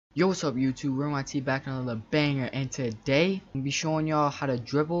Yo, what's up YouTube? We're my team back on another banger, and today I'm gonna be showing y'all how to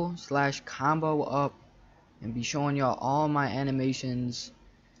dribble / combo up and be showing y'all all my animations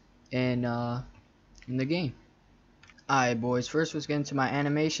in the game. Alright boys, first let's get into my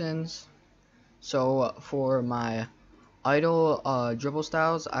animations. So for my idle dribble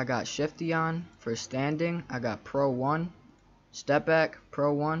styles, I got shifty on. For standing, I got pro 1, step back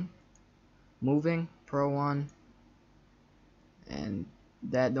pro 1, moving pro 1, and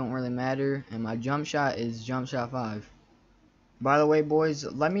that don't really matter. And my jump shot is jump shot 5. By the way boys,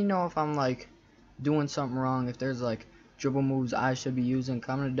 let me know if I'm like doing something wrong, if there's like dribble moves I should be using.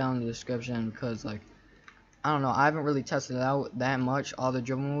 Comment it down in the description, because like I don't know, I haven't really tested it out that much, all the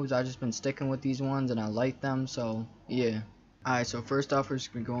dribble moves. I've just been sticking with these ones and I like them, so yeah. Alright, so first off we're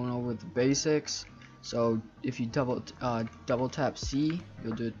just gonna be going over the basics. So if you double tap C,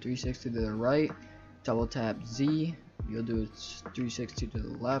 you'll do a 360 to the right. Double tap Z, you'll do a 360 to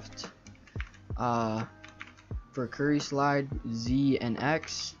the left. For curry slide, Z and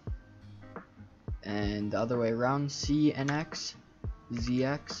X, and the other way around, C and X,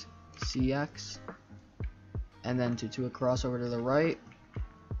 ZX, CX, and then to do a crossover to the right,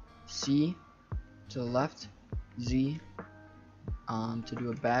 C, to the left, Z, to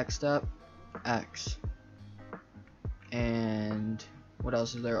do a back step, X. And what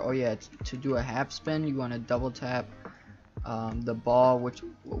else is there? Oh yeah, to do a half spin, you want to double tap the ball,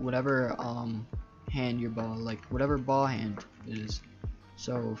 whatever hand your ball, like whatever ball hand it is.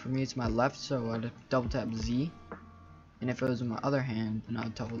 So for me it's my left, so I'd double tap Z, and if it was in my other hand, then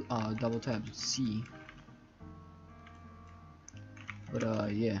I'd double tap C.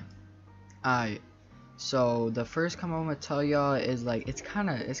 But yeah. Alright, so the first combo I'm gonna tell y'all is like it's kind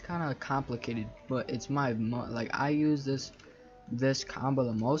of complicated, but it's my like I use this combo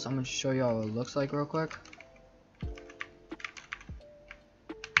the most. I'm gonna show y'all what it looks like real quick.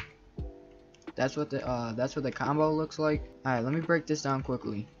 That's what the combo looks like. Alright, let me break this down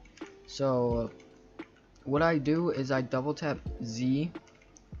quickly. So what I do is I double tap Z,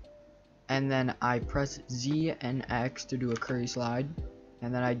 and then I press Z and X to do a curry slide,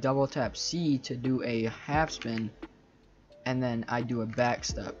 and then I double tap C to do a half spin, and then I do a back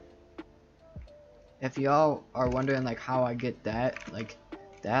step. If y'all are wondering like how I get that, like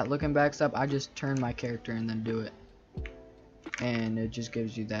that looking back step, I just turn my character and then do it, and it just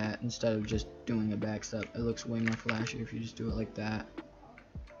gives you that instead of just doing a back step. It looks way more flashy if you just do it like that.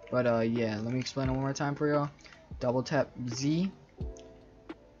 But yeah, let me explain it one more time for y'all. Double tap Z,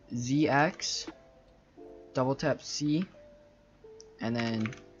 ZX, double tap C, and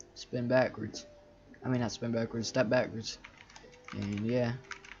then spin backwards. I mean not spin backwards, step backwards. And yeah,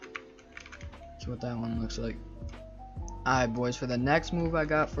 that's what that one looks like. Alright boys, for the next move I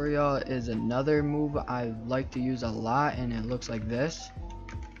got for y'all is another move I like to use a lot, and it looks like this.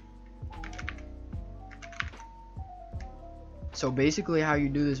 So basically how you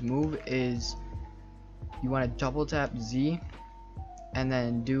do this move is you want to double tap Z, and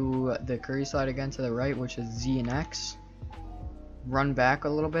then do the curry slide again to the right, which is Z and X. Run back a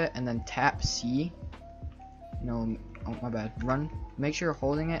little bit and then tap C. No, oh my bad. Make sure you're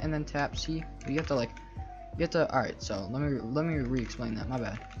holding it and then tap C. You have to alright, so let me re-explain that, my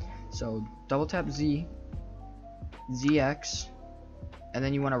bad. So double tap Z, ZX, and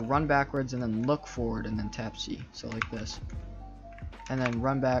then you want to run backwards and then look forward and then tap C. So like this. And then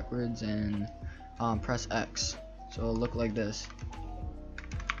run backwards and press X. So it'll look like this.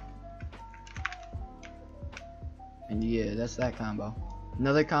 And yeah, that's that combo.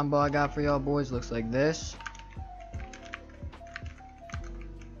 Another combo I got for y'all boys looks like this.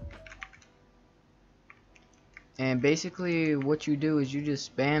 And basically what you do is you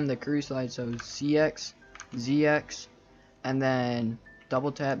just spam the curry slide, so CX, ZX, and then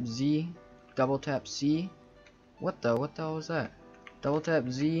double tap Z, double tap C. What the hell was that? Double tap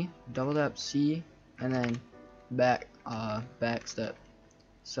Z, double tap C, and then back step.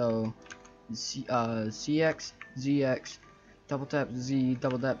 So CX, ZX, double tap Z,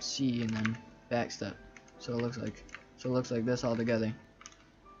 double tap C, and then back step. So it looks like this all together.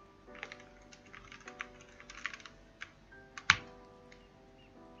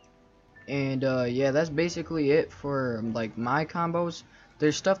 And yeah, that's basically it for like my combos.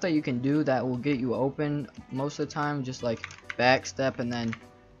 There's stuff that you can do that will get you open most of the time, just like back step and then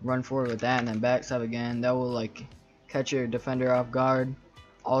run forward with that, and then back step again. That will like catch your defender off guard.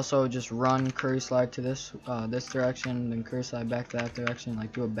 Also just run curry slide to this direction, then curry slide back to that direction,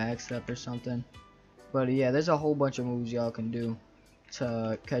 like do a back step or something. But yeah, there's a whole bunch of moves y'all can do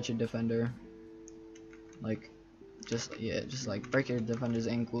to catch a defender, like just like break your defender's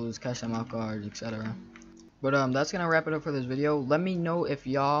ankles, catch them off guard, etc. But that's gonna wrap it up for this video. Let me know if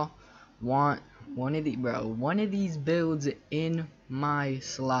y'all want one of these builds in my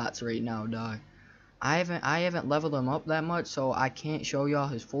slots right now, dog. I haven't leveled him up that much, so I can't show y'all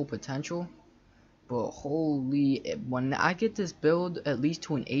his full potential. But holy, when I get this build at least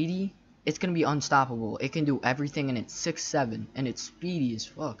to an 80, it's gonna be unstoppable. It can do everything, and it's 6'7", and it's speedy as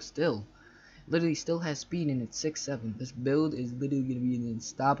fuck still. Literally still has speed, and it's 6'7". This build is literally gonna be an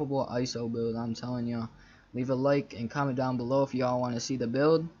unstoppable ISO build, I'm telling y'all. Leave a like and comment down below if y'all want to see the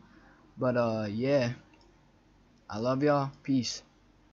build. But yeah, I love y'all. Peace.